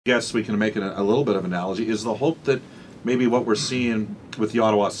guess we can make it a little bit of an analogy, is the hope that maybe what we're seeing with the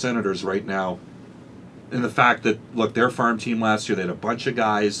Ottawa Senators right now, and the fact that, look, their farm team last year, they had a bunch of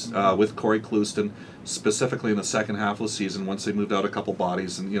guys with Corey Clouston, specifically in the second half of the season, once they moved out a couple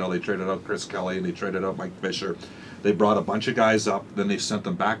bodies, and, they traded out Chris Kelly, and they traded out Mike Fisher. They brought a bunch of guys up, then they sent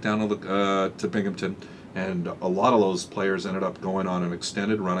them back down to Binghamton, and a lot of those players ended up going on an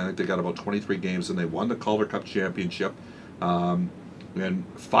extended run. I think they got about 23 games, and they won the Calder Cup championship. And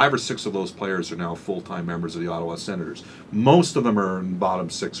 5 or 6 of those players are now full-time members of the Ottawa Senators. Most of them are in bottom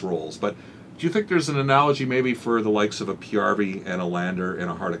 6 roles. But do you think there's an analogy maybe for the likes of a PRV and a Lander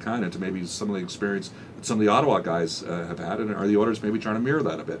and a Hardekinen to maybe some of the experience that some of the Ottawa guys have had? And are the Oilers maybe trying to mirror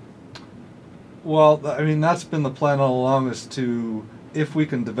that a bit? Well, I mean, that's been the plan all along, is to, if we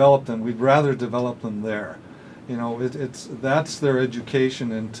can develop them, we'd rather develop them there. That's their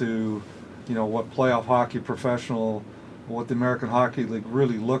education into, what playoff hockey professional, what the American Hockey League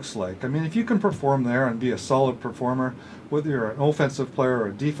really looks like. I mean, if you can perform there and be a solid performer, whether you're an offensive player or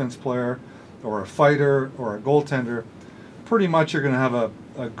a defense player or a fighter or a goaltender, pretty much you're going to have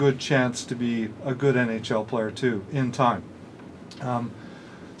a good chance to be a good NHL player too in time.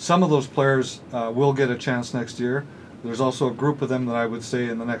 Some of those players will get a chance next year. There's also a group of them that I would say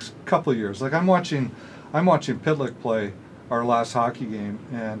in the next couple of years. Like I'm watching Pitlick play our last hockey game,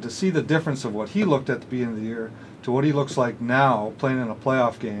 and to see the difference of what he looked at the beginning of the year to what he looks like now playing in a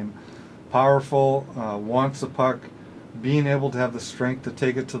playoff game, powerful, wants the puck, being able to have the strength to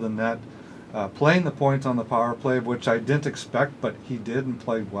take it to the net, playing the point on the power play, which I didn't expect, but he did and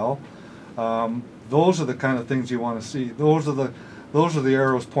played well. Those are the kind of things you want to see. Those are the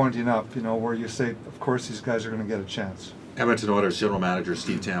arrows pointing up, where you say, of course, these guys are going to get a chance. Edmonton Oilers General Manager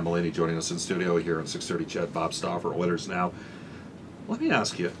Steve Tambellini joining us in studio here on 630 CHED. Bob Stauffer, Oilers Now. Let me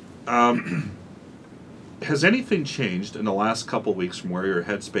ask you, has anything changed in the last couple of weeks from where your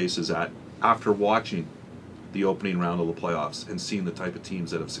headspace is at after watching the opening round of the playoffs and seeing the type of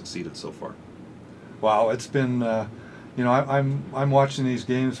teams that have succeeded so far? Wow, it's been, I'm watching these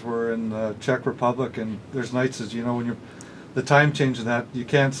games. We're in the Czech Republic, and there's nights as when the time change of that, you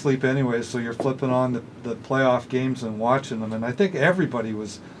can't sleep anyway, so you're flipping on the playoff games and watching them. And I think everybody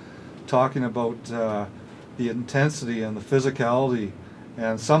was talking about the intensity and the physicality.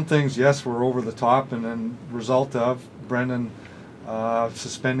 And some things, yes, were over the top, and then result of Brendan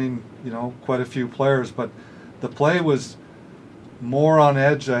suspending, quite a few players. But the play was more on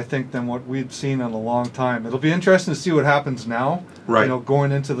edge, I think, than what we'd seen in a long time. It'll be interesting to see what happens now, right?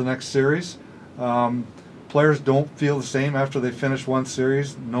 Going into the next series. Players don't feel the same after they finish one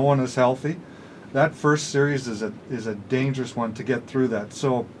series. No one is healthy. That first series is a dangerous one to get through that.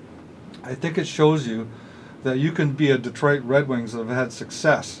 So I think it shows you that you can be a Detroit Red Wings that have had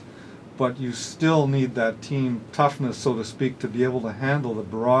success, but you still need that team toughness, so to speak, to be able to handle the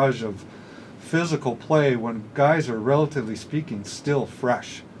barrage of physical play when guys are, relatively speaking, still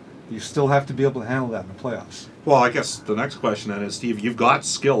fresh. You still have to be able to handle that in the playoffs. Well, I guess the next question then is, Steve, you've got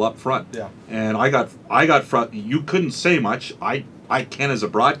skill up front. Yeah. And I got front. You couldn't say much. I can as a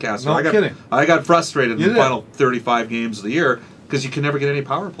broadcaster. No kidding. I got frustrated in the final 35 games of the year because you can never get any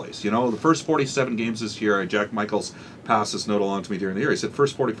power plays. The first 47 games this year, Jack Michaels passed this note along to me during the year. He said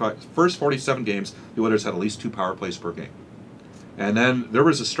first 47 games, the Oilers had at least 2 power plays per game. And then there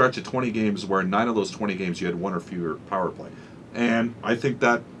was a stretch of 20 games where 9 of those 20 games you had 1 or fewer power play. And I think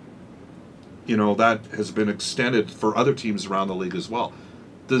that that has been extended for other teams around the league as well.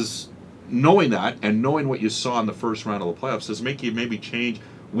 Does knowing that and knowing what you saw in the first round of the playoffs, does make you maybe change?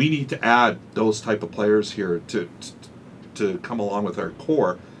 We need to add those type of players here to come along with our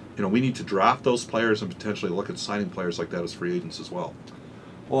core. We need to draft those players and potentially look at signing players like that as free agents as well.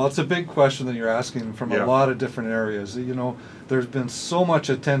 Well, it's a big question that you're asking from a lot of different areas. There's been so much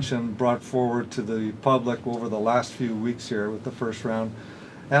attention brought forward to the public over the last few weeks here with the first round.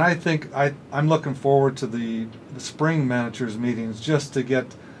 And I think I'm looking forward to the spring managers meetings just to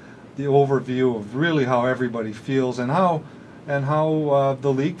get the overview of really how everybody feels and how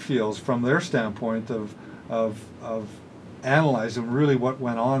the league feels from their standpoint of analyzing really what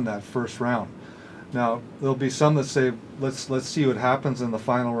went on that first round. Now there'll be some that say let's see what happens in the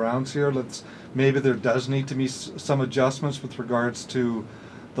final rounds here. Maybe there does need to be some adjustments with regards to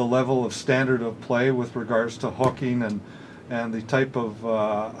the level of standard of play with regards to hooking and the type of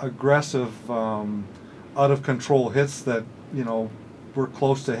aggressive, out of control hits that were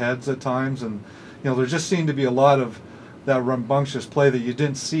close to heads at times, and there just seemed to be a lot of that rambunctious play that you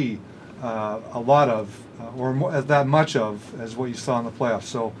didn't see a lot of or that much of as what you saw in the playoffs.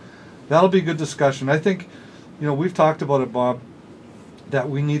 So that'll be a good discussion. I think we've talked about it, Bob, that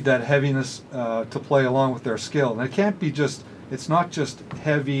we need that heaviness to play along with their skill, and it can't be just it's not just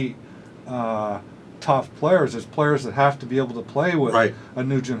heavy, tough players. It's players that have to be able to play with Right. a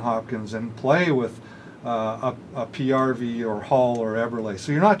Nugent Hopkins and play with a PRV or Hall or Eberle.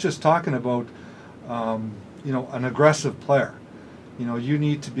 So you're not just talking about an aggressive player. You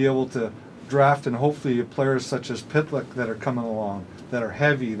need to be able to draft, and hopefully players such as Pitlick that are coming along, that are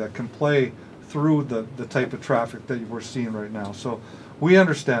heavy, that can play through the type of traffic that we're seeing right now. So we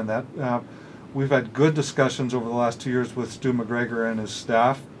understand that. We've had good discussions over the last 2 years with Stu McGregor and his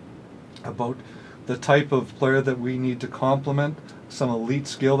staff about the type of player that we need to complement some elite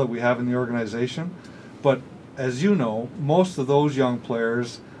skill that we have in the organization. But as you know, most of those young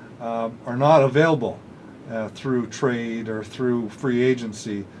players are not available through trade or through free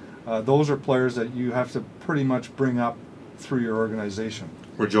agency. Those are players that you have to pretty much bring up through your organization.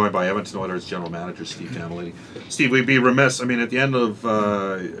 We're joined by Edmonton Oilers General Manager Steve Tambellini. Steve, we'd be remiss. I mean, at the end of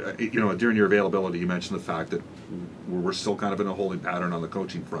during your availability, you mentioned the fact that we're still kind of in a holding pattern on the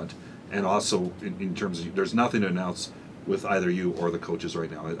coaching front, and also in terms of there's nothing to announce with either you or the coaches right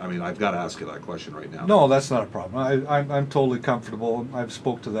now. I mean, I've got to ask you that question right now. No, that's not a problem. I'm totally comfortable. I've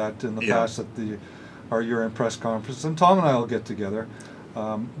spoke to that in the past at our year-end press conference, and Tom and I will get together.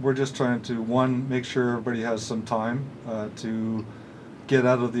 We're just trying to, one, make sure everybody has some time to get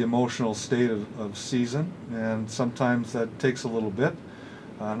out of the emotional state of season, and sometimes that takes a little bit.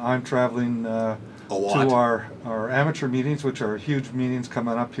 And I'm traveling to our amateur meetings, which are huge meetings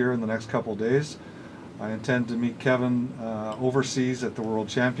coming up here in the next couple of days. I intend to meet Kevin overseas at the World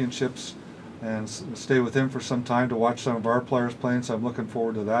Championships and stay with him for some time to watch some of our players playing, so I'm looking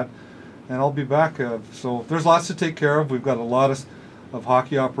forward to that. And I'll be back. So there's lots to take care of. We've got a lot of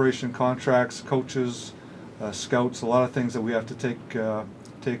hockey operation contracts, coaches, scouts, a lot of things that we have to take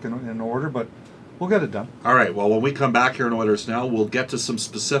in order, but we'll get it done. All right. Well, when we come back here in Oilers Now, we'll get to some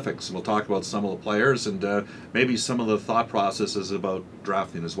specifics. We'll talk about some of the players and maybe some of the thought processes about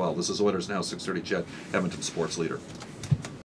drafting as well. This is Oilers Now, 630 CHED, Edmonton Sports Leader.